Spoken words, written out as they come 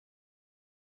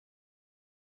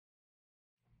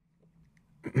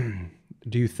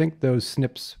Do you think those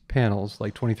SNPs panels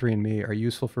like 23andMe are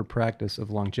useful for practice of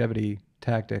longevity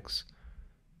tactics?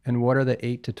 And what are the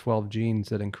 8 to 12 genes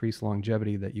that increase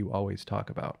longevity that you always talk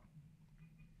about?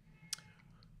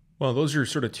 Well, those are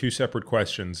sort of two separate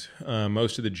questions.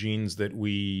 Most of the genes that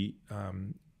we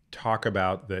talk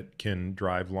about that can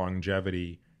drive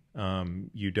longevity,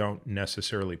 you don't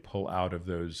necessarily pull out of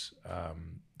those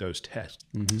tests.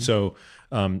 So,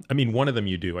 I mean, one of them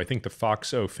you do. I think the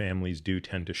FOXO families do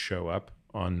tend to show up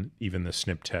on even the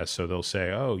SNP test. So they'll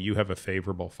say, oh, you have a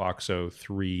favorable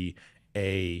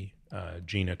FOXO3A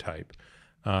genotype.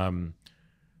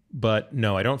 But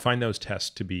no, I don't find those tests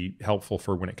to be helpful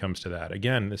for when it comes to that.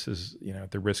 Again, this is, you know,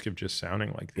 at the risk of just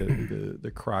sounding like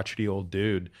the crotchety old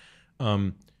dude.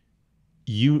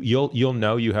 You'll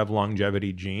know you have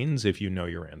longevity genes if you know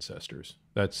your ancestors.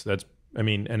 That's I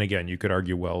mean, and again, you could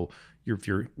argue, well, if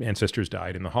your ancestors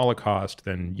died in the Holocaust,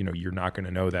 then you know you're not going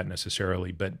to know that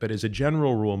necessarily. But as a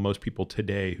general rule, most people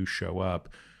today who show up,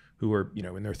 who are, you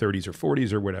know, in their 30s or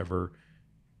 40s or whatever,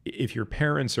 if your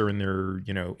parents are in their,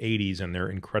 you know, 80s and they're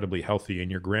incredibly healthy, and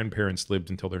your grandparents lived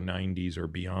until their 90s or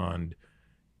beyond,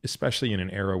 especially in an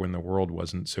era when the world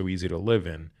wasn't so easy to live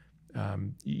in,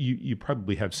 you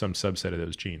probably have some subset of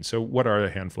those genes. So what are a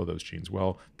handful of those genes?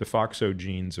 Well, the FOXO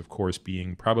genes, of course,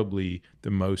 being probably the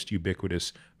most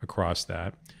ubiquitous across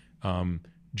that.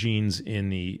 Genes in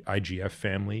the IGF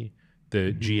family,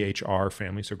 the GHR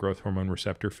family, so growth hormone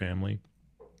receptor family,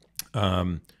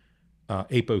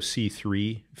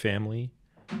 ApoC3 family.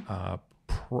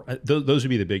 Those would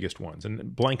be the biggest ones.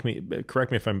 And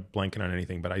correct me if I'm blanking on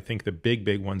anything, but I think the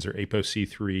big ones are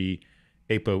ApoC3,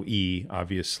 ApoE,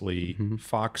 obviously,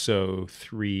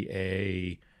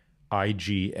 FOXO3A,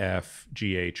 IGF,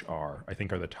 GHR, I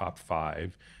think are the top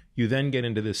 5. You then get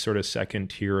into this sort of second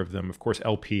tier of them. Of course,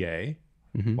 LPA,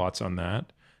 lots on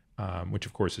that, which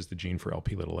of course is the gene for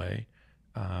Lp(a).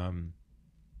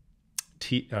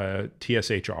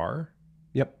 TSHR.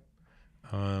 Yep.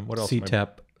 What else? CTEP.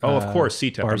 Oh, of course,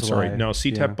 CTEP. I'm sorry. No,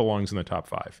 CTEP Yeah. belongs in the top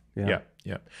 5. Yeah.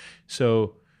 Yeah.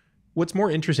 So what's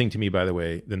more interesting to me, by the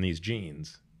way, than these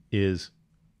genes is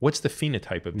what's the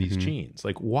phenotype of these genes?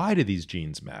 Like, why do these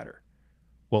genes matter?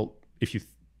 Well, if you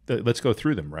let's go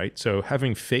through them, right? So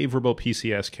having favorable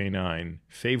PCSK9,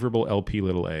 favorable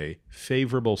Lp(a),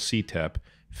 favorable CTEP,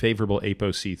 favorable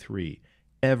ApoC3,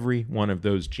 every one of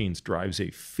those genes drives a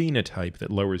phenotype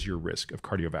that lowers your risk of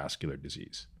cardiovascular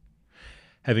disease.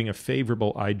 Having a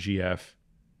favorable IGF,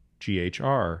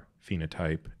 GHR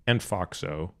phenotype and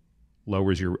FOXO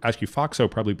lowers your, actually FOXO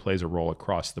probably plays a role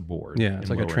across the board. Yeah, it's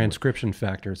like a transcription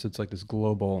factor. So it's like this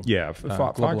global. Yeah,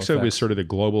 global FOXO effects. is sort of the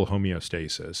global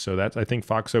homeostasis. So that's, I think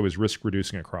FOXO is risk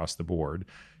reducing across the board.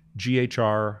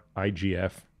 GHR,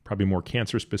 IGF, probably more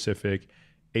cancer specific.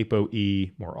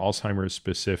 ApoE, more Alzheimer's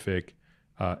specific.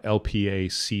 LPA,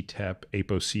 CTEP,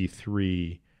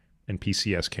 ApoC3, and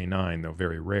PCSK9, though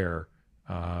very rare,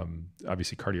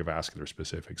 obviously cardiovascular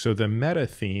specific. So the meta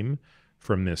theme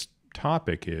from this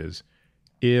topic is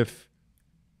if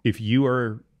you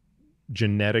are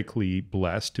genetically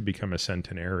blessed to become a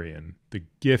centenarian, the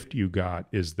gift you got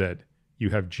is that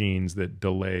you have genes that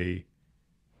delay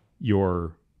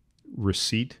your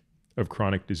receipt of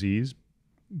chronic disease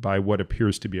by what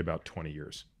appears to be about 20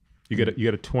 years. You get a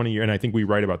 20-year, and I think we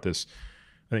write about this,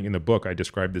 I think in the book I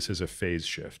describe this as a phase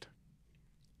shift.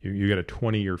 You get a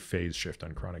 20-year phase shift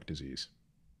on chronic disease.